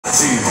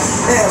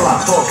qualidade. Ela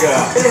toca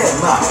é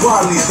na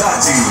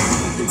qualidade.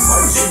 Tem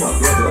mais uma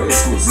pedra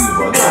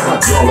exclusiva da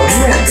Radiola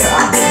Mega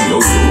Águia de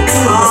Ouro.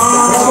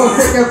 Pra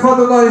você que é fã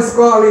do Não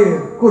Escolhe,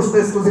 custa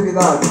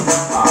exclusividade.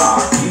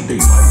 Aqui tem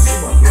mais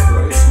uma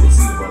pedra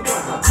exclusiva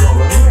da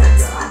Radiola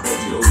Mega Águia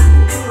de Ouro.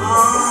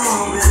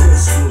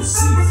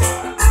 Exclusiva.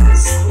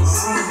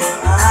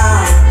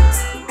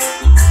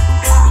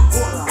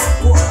 Agora,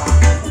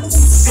 o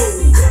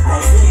som da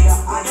Mega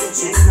Águia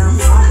de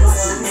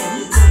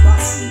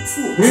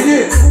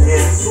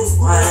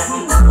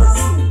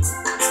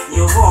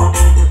You want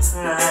me to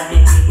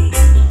cry?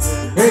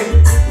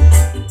 Hey.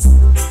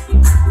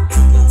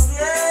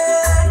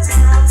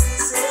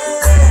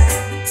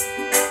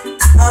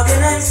 How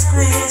can I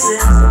squeeze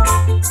it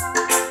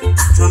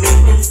to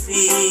make me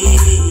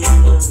feel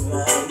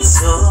right?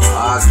 So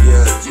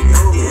Águia de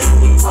tell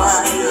me Ouro.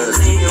 why Águia you de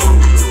make Ouro.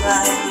 me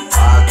cry?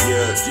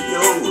 Águia de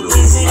Ouro.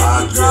 Is it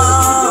Águia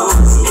de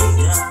because Ouro.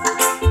 you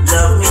don't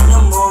love me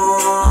no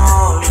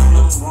more,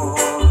 no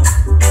more?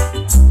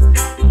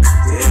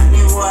 Tell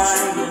me why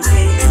you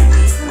make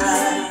me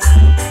cry?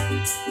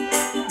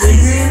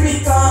 Is it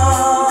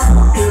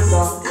because you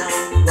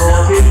don't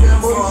love me no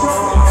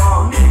more?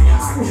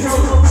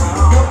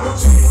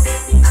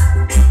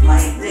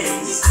 My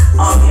days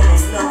are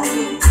getting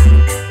lonely.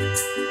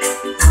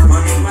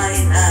 Money, my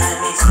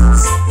nights are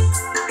so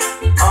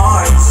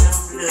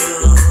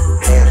blue.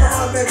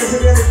 Pega esse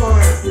grande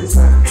começo, isso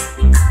aí.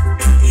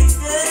 It's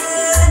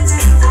getting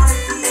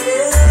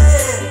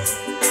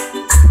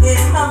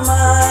in my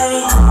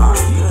mind.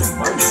 Aqui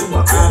mais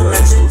uma pedra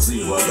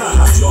exclusiva da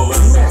Radiola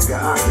Mega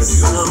Águia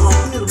de Ouro.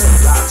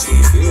 Verdade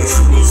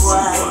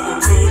exclusiva.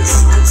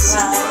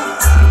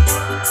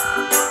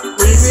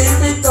 Is it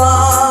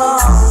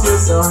because you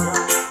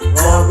don't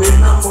love me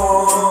no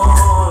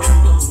more,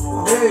 no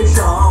more?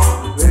 Deixa,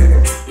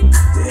 vem.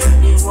 Tell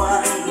me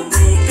why you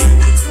making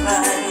me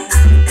cry.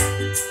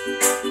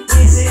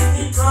 Is it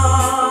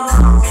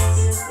because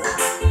you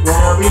don't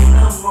love me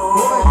no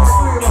more?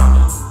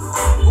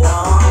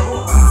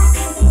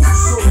 O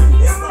som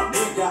é da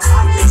Mega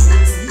Águia de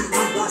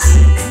Ouro.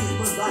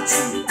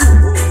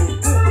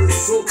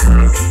 O compressor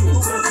do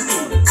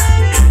Brasil.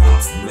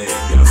 A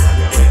Mega da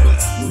galera.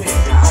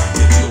 Mega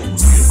Águia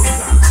de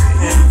Ouro.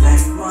 And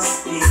I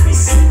must be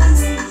missing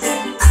you.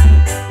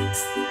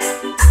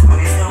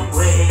 In a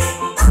way,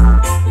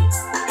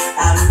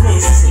 I'm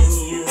missing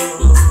you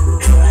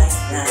right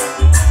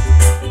now.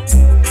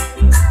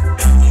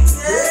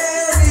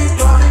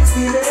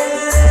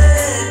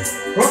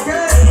 Ok?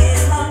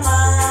 In my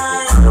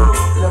mind,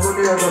 Estamos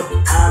ligados.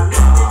 I'm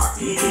not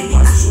feeling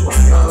Mais uma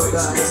pedra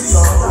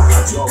exclusiva da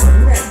Radiola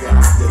Mega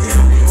Águia de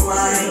Ouro.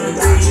 why you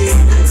making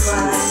me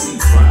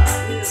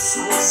cry.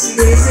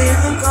 Is it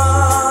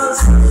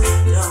because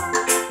you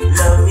don't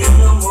love me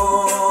no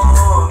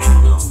more,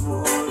 no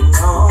more,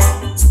 no?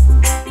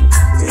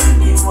 Tell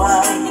me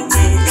why you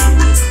making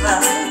me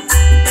cry.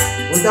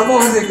 Muita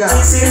música.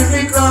 Is it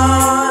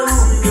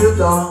because You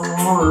don't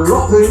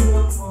love me.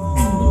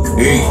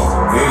 Ei,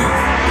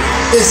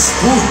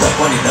 escuta a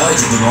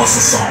qualidade do nosso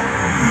som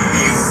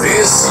e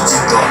vê se te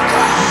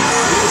toca.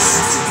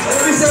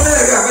 Mr.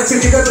 Mega, vai te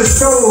ligar no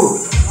show.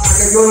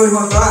 Águia de Ouro,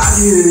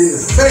 Irmandade.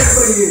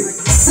 Sempre,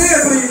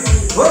 sempre.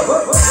 Oh,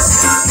 oh, oh.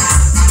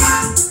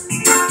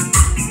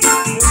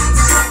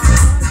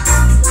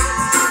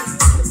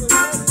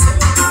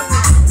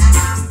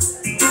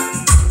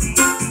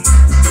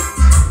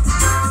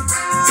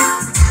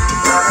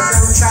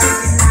 don't try to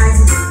deny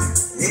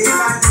me,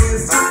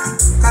 never,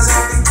 cause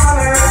of the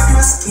color of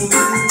my skin.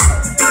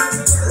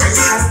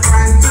 Racial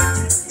crime,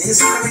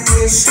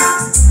 discrimination,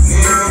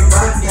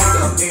 everybody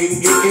got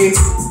me.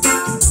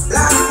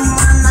 Black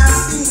woman, I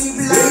feel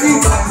black.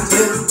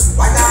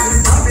 White I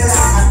love me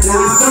like a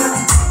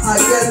black.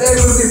 Aqui é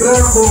negros e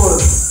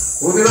brancos.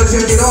 O Mirante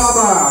de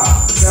Nova.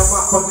 É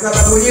uma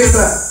pancada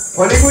bonita.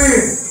 Olha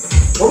aí,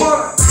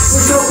 vambora.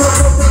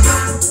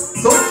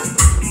 Som.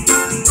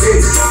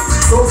 Ei, som.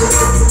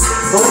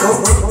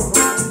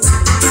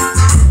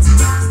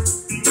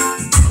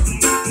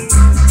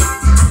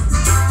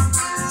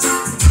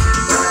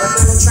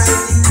 Don't try to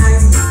deny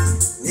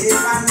me,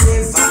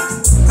 never,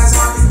 cause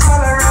of the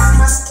color of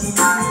my skin.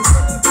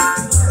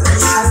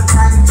 Racial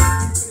crime,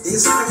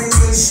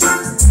 discrimination,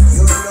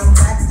 you look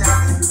better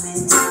than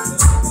me.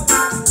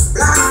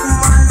 Black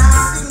woman, I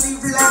feel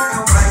live like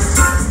a white,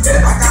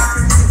 but I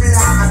feel live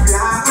like a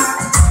black.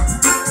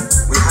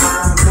 We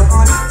have our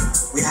blood,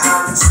 we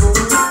have our soul.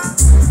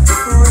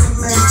 We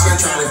make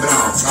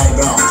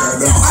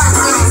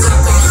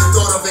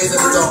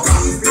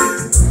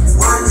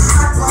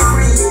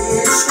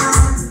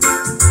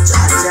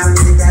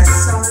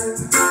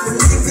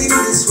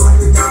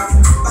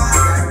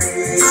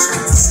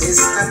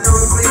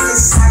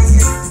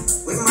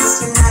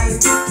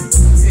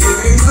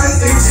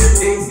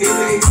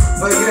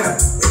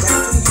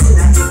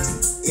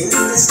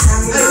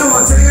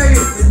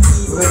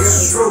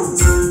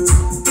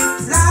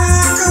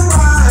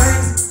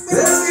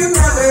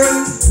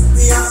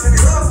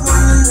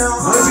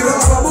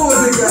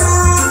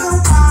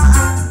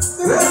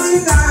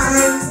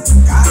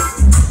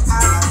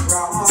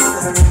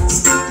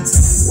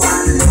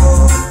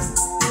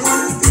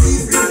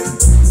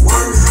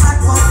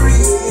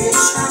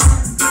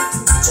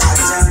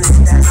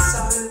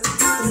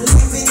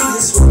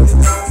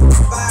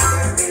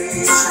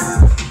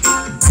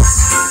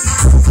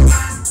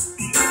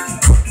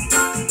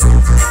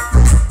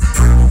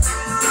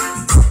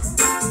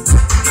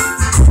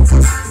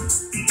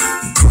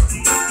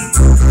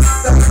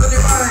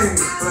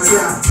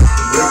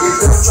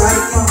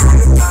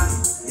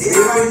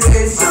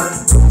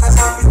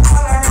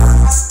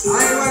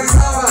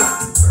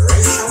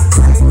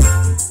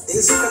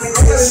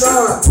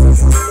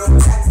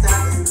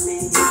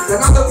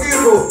Canal do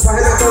Kiko, tá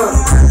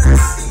arrebentando.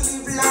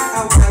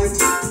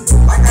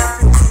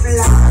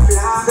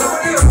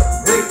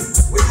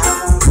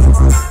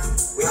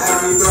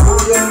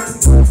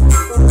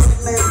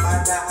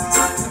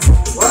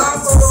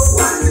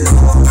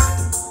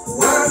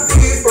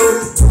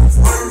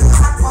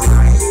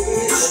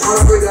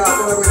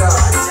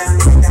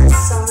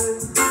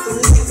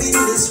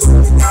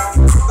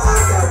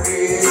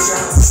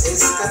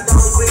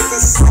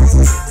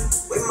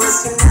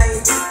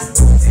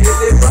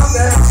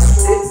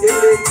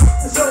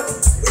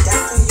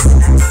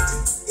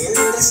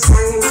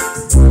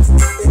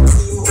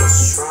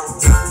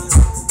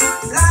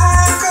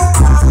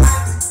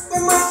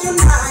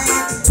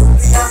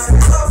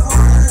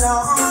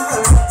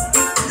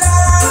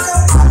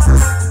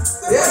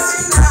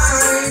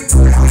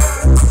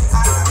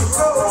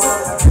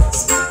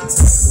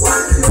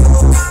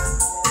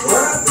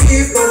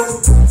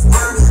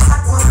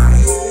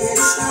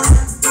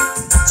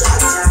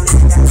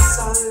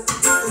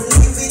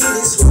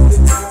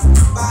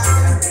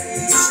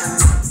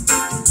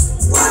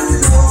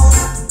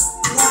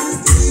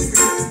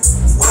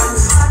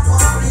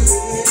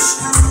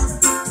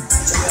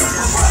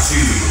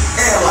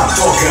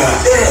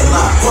 É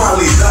na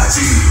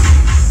qualidade.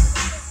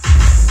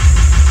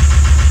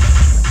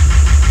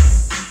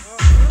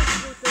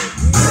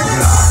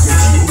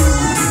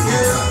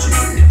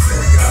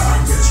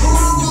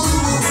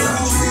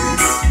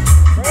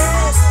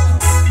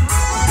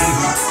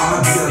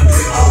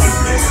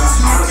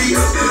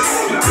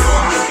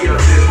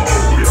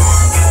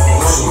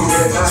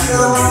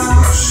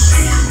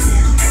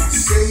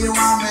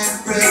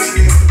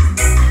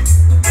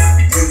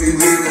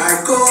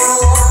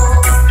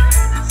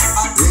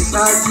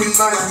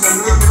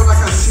 Da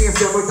caixinha,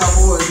 que é muito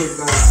amor, gente.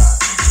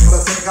 Pra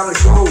ser cada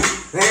show.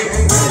 Pega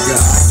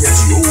águia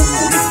de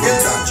ouro,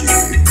 liberdade.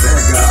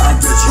 Pega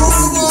águia de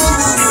ouro,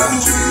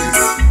 liberdade.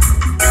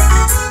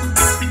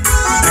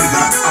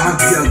 Pega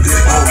águia de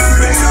ouro.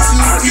 Pega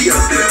águia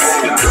de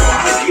ouro.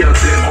 Águia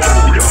de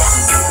ouro.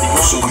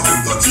 Nós somos da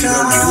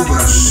bandeira do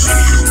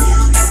Brasil.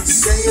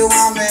 Say you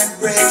are my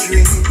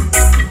brethren.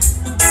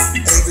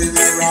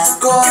 Everywhere I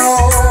go,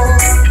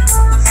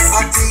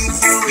 I think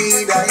you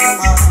read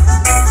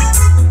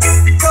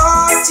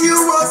you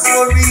were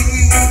for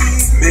real.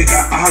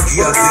 Mega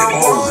águia de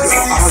ouro,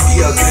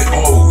 águia de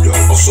ouro.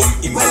 Nós somos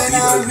invadida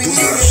do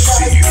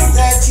Brasil.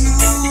 That you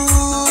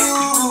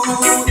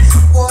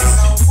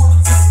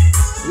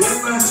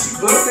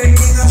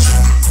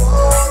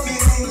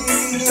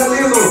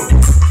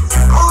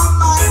oh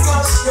my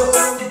gosh, yo.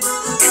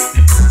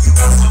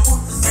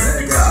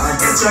 Mega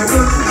águia de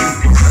ouro,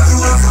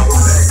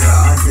 mega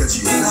águia de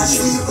ouro.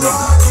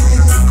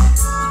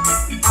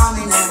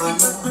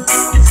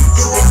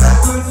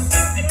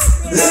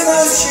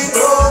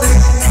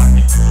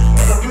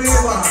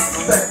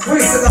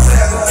 Sequência da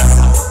pega.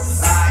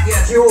 Águia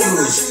de ouro.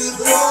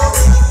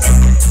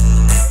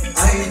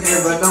 I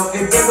never know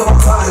if there's a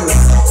fire.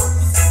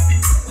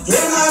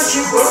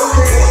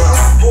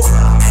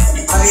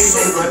 I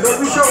never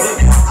know.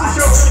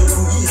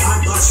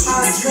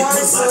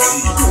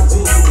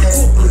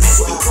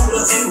 Puxou.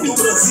 Do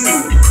Brasil.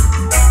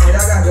 Olha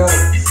a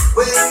garganta.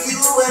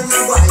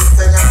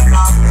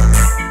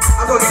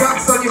 Agora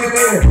Jackson de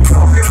Renê.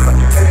 Não, filho da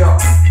aí, ó.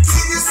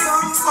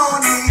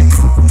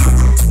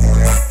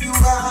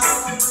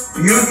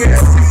 You get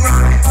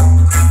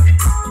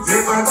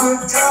if I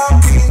could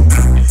talking,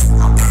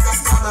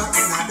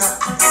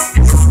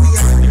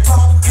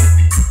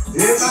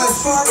 if I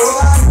follow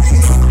like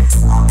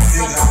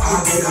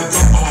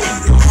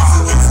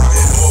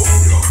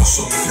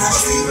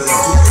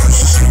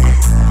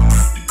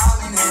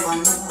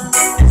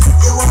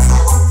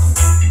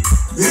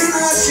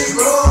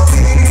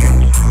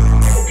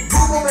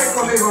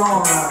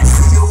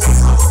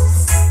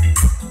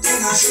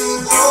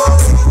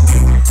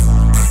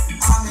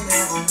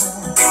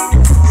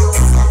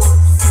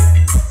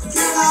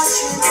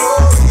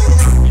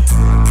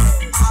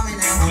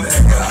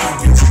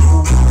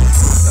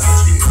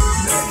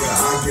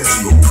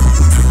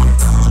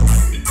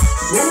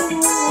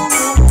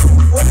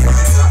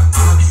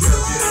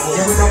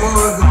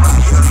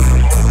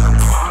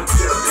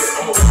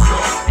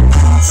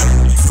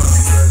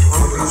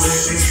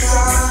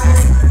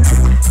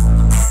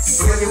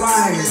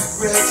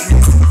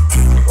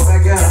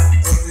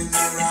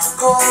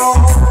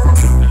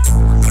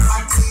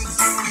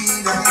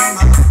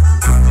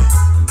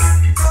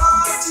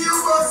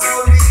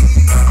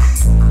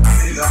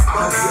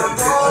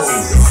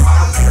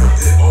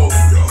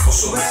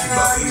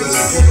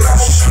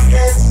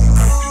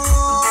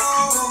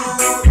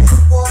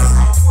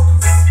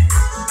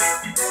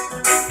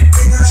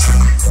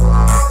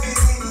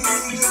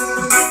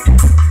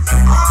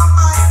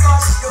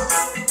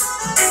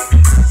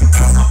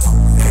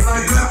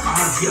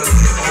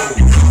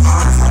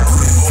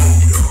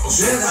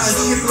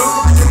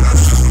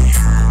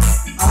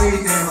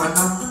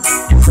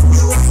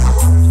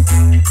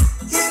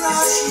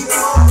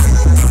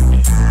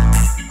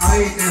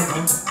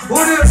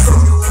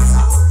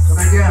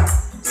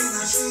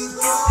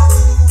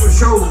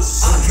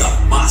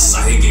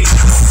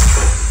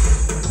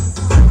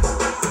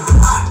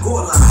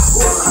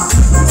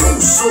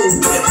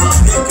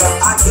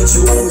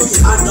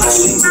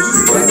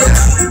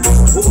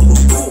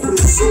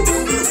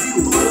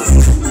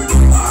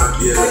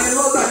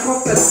Piloto da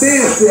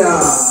competência.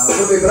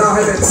 O Vibral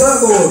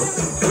arrebentando.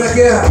 Como é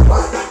que é?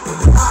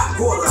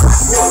 Agora,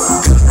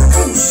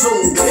 um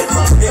show é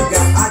pra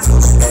pegar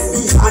águias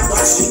e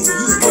radagem e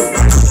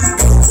verdade.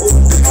 O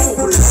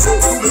opressor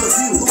do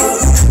Brasil.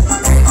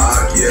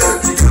 Águia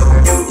de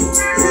Ouro.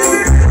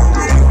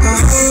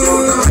 Sou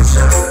da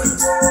Baixada.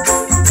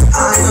 I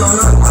don't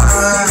know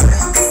why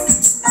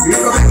E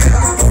como é que é?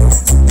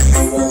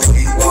 you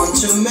only want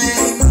to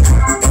make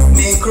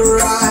me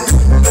cry.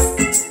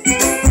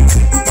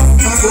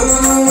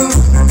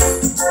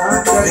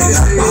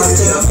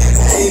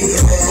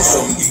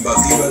 Som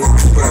imbatível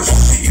do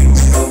Brasil.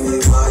 Tell me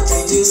why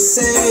did you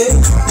say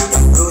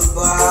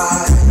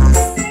goodbye?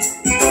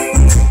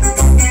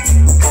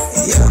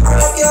 You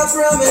broke your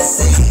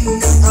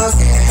promises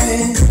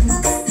again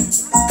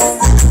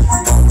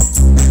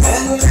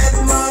and left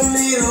my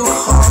little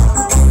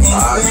heart in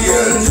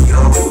Águia pain. de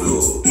Ouro.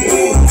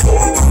 O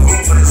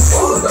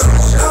opressor da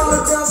Baixada.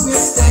 All those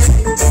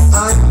mistakes I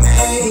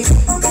made.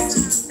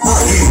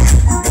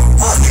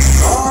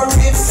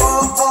 Sorry for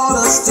all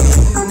those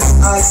things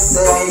I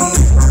say.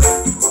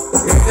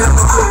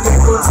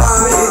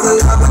 Goodbye, the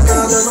love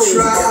another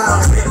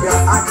try.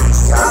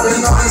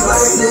 Darling, always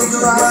like say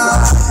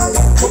goodbye.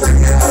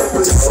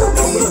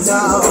 Me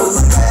now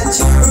that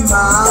you're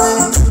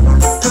mine.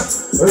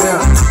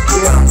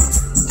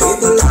 Give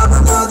the love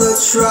another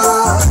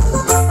try.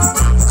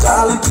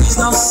 Darling, please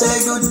don't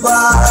say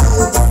goodbye.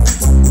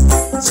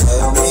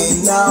 Tell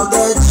me now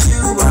that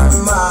you are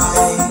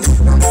mine.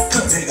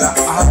 Pega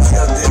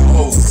Águia de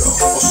Ouro. O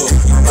som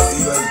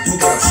imbatível do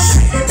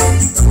Brasil.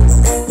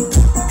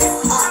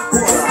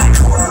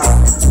 Agora,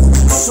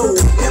 o show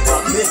é pra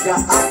pegar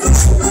águia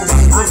de ouro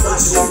e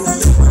radagem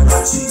e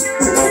verdade.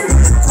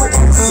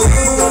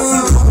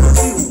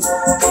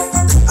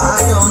 I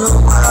don't know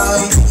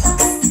why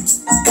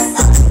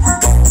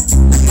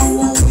you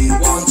only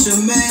want to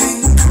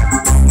make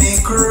me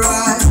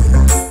cry.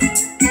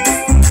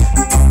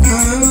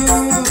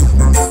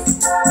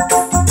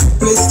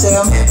 Please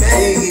tell me,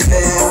 baby,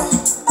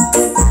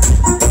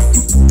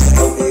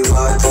 tell me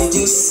what did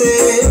you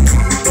say?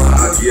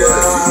 Águia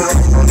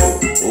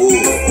de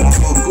Ouro.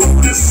 O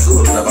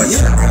opressor da You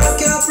Baixada.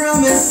 broke your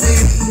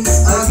promises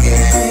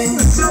again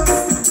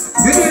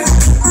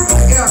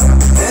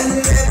and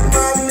left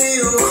my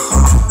little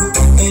heart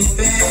in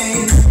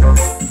pain.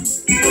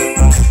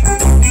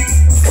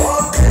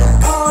 Forget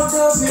all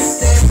those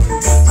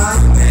mistakes I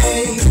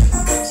made.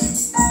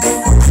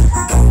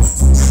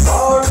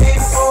 Sorry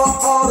for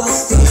all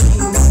those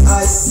things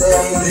I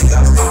say. Pega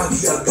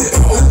Águia de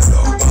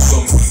Ouro. O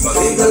som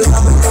Take the imbatível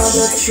love do another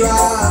Brasil.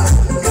 try.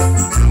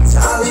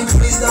 Darling,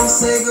 please don't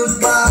say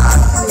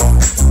goodbye.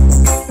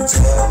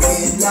 Tell me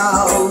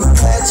now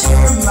that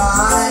you're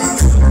mine.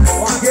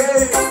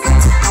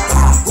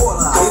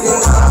 Agora, Take the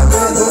love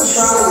another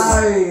try.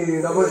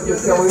 sai da noite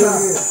de amanhã.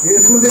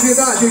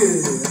 Exclusividade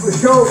do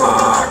show.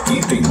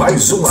 Aqui tem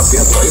mais uma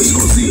pedra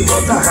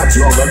exclusiva da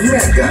radiola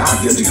Mega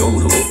Águia de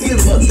Ouro.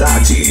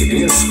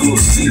 Irmandade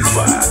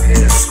exclusiva.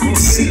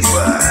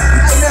 Exclusiva.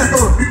 Aí,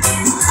 Neto.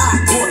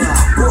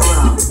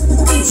 Agora,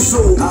 um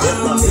show é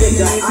pra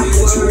pegar águia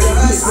de ouro e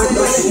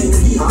radagem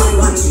e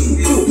verdade.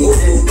 O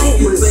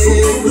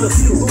opressor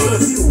do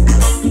Brasil.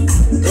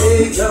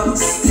 They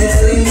just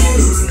telling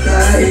you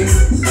lies.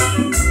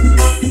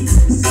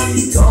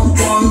 They don't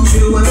want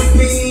you and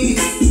me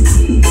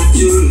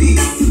to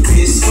live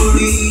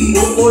peacefully.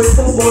 Oh boy,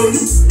 oh boy.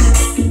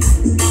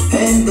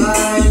 And I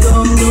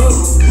don't know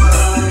why.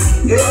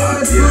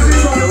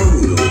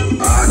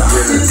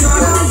 Nothing's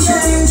gonna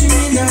change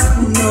me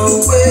now, no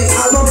way.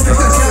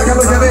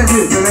 Acabou de ver,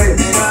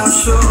 And I'm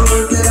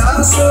sure that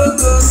I'll so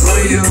good for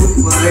you,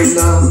 my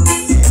love.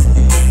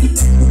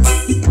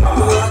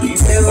 Aqui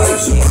tem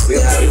mais uma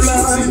pedra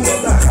exclusiva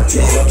da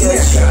radiola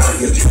Mega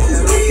Águia de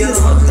Ouro.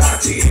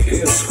 Irmandade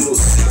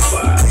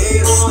exclusiva.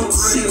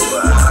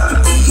 Exclusiva.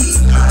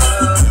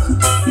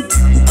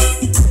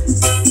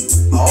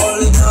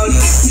 All in all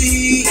you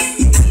see,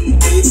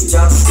 it's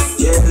just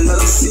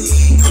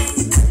jealousy.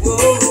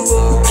 Whoa,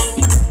 whoa.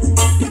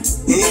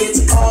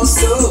 It's all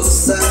so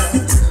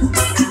sad.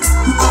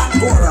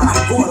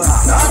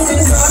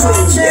 Nothing's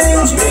gonna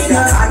change me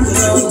now,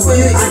 no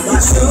way.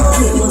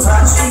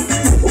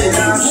 And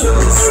I'm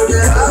sure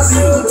that I'll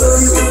still go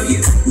for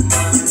you,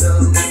 my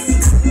love.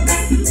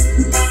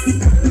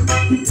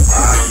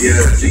 Águia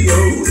de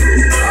Ouro.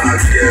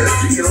 Águia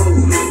de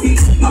Ouro.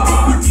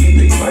 Aqui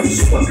tem mais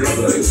uma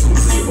pedra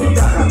exclusiva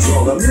da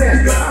radiola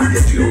Mega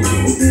Águia de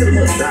Ouro.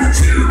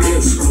 Irmandade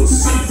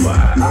exclusiva.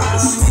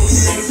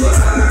 Exclusiva.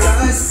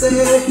 I say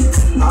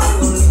I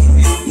will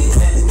leave you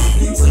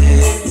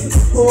anyway.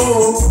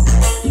 Oh,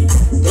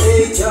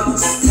 They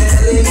just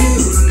telling you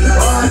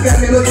lies. que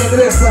minuto,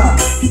 Andressa.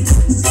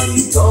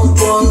 They don't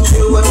want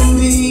you and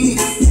me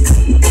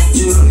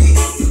to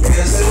live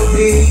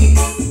peacefully.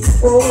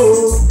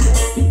 Oh,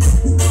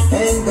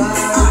 And I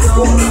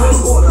don't know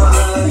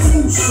why.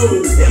 Um show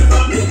é pra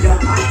pegar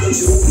águia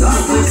de ouro.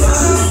 Nothing's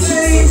gonna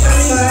change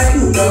me,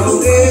 no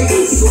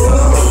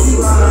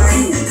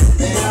mine.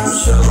 And I'm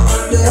sure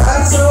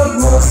that's what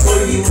goes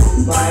for you,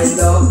 my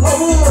love.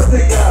 Whatever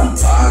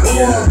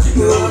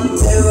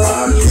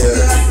is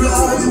their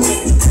blood,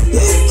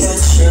 they can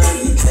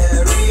surely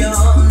carry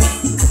on.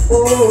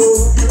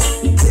 Oh,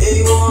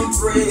 they won't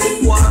break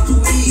what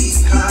we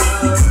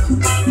have.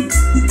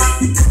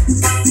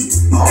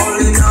 All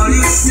in all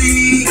you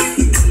see,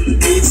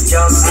 it's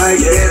just a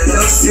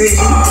jealousy.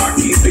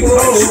 Aqui tem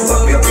mais uma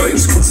pedra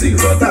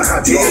exclusiva da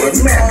Radiola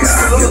Mega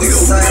Águia de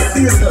Ouro.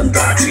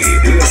 Irmandade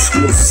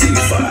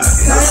exclusiva.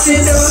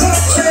 Nothing gonna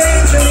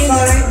change your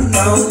mind,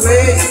 no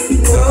way,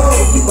 no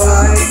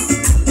by.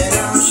 And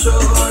I'm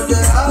sure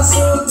that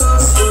also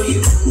goes for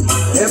you.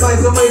 É mais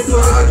uma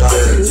história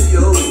de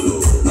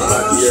ouro. And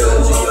I'm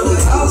sure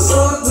that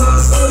also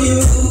goes for you,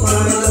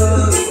 my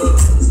love.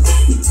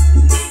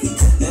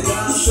 And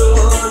I'm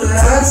sure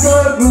that's so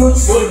good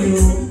for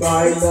you,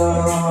 my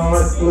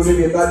love.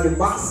 Exclusividade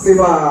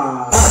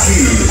máxima.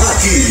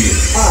 Aqui,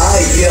 a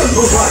Águia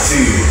no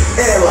Bate.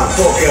 Ela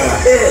toca,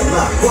 é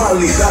na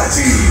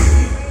qualidade.